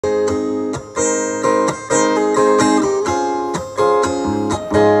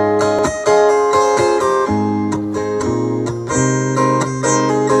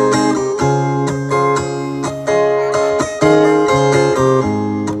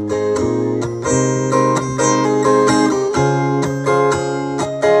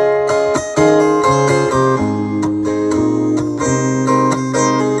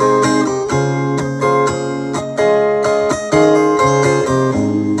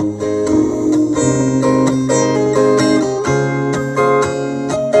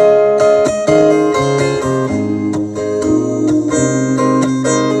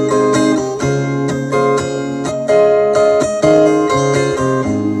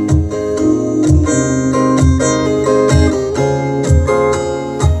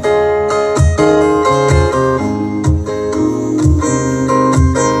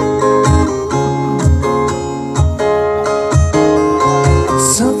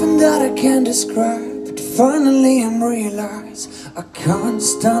can't describe, but finally I'm realized I can't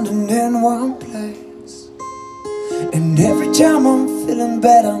stand in one place. And every time I'm feeling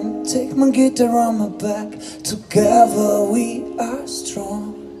bad, I'm take my guitar on my back. Together we are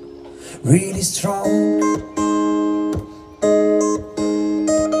strong, really strong.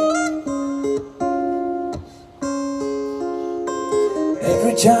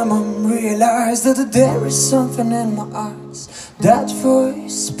 Every time I realize that there is something in my eyes, that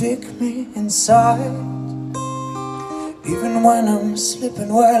voice speaks me inside. Even when I'm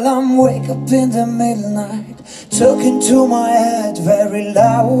sleeping well, I'm wake up in the midnight, talking to my head very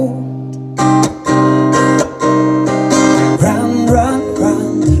loud. Run, run,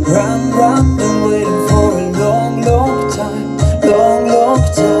 run, run, run, been waiting for a long, long time, long, long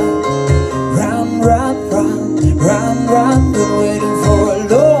time. Run, run, run, run, run, been waiting for a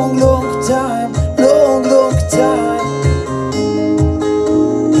long, long time, long, long time.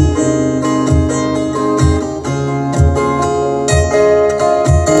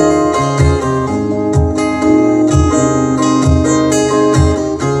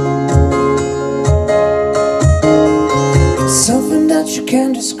 Something that you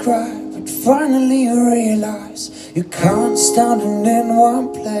can't describe, but finally you realize you can't stand in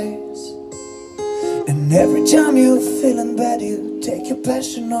one place. And every time you're feeling bad, you take your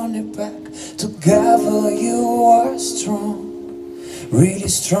passion on your back. Together you are strong, really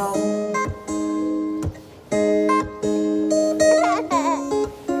strong.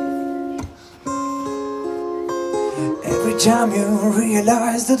 Every time you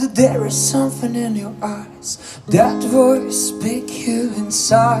realize that there is something in your eyes, that voice speaks you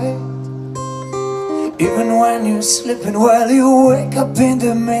inside. Even when you're sleeping well, you wake up in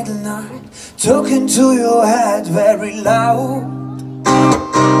the midnight, talking to your head very loud.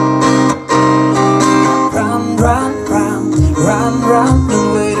 Run, run, run, run, run,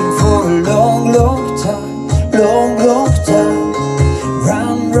 been waiting for a long, long time, long, long time.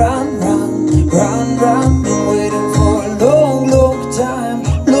 Run, run, run, run, run, been waiting for a long, long time,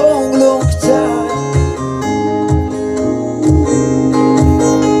 long, long time.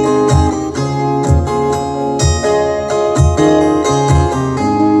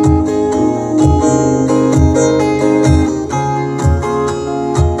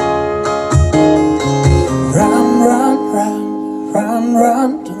 Run,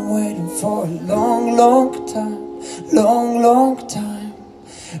 run, been waiting for a long, long time, long, long time.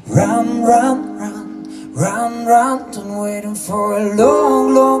 Run, run, run, run, run, been waiting for a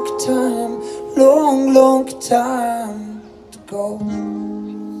long, long time, long, long time to go.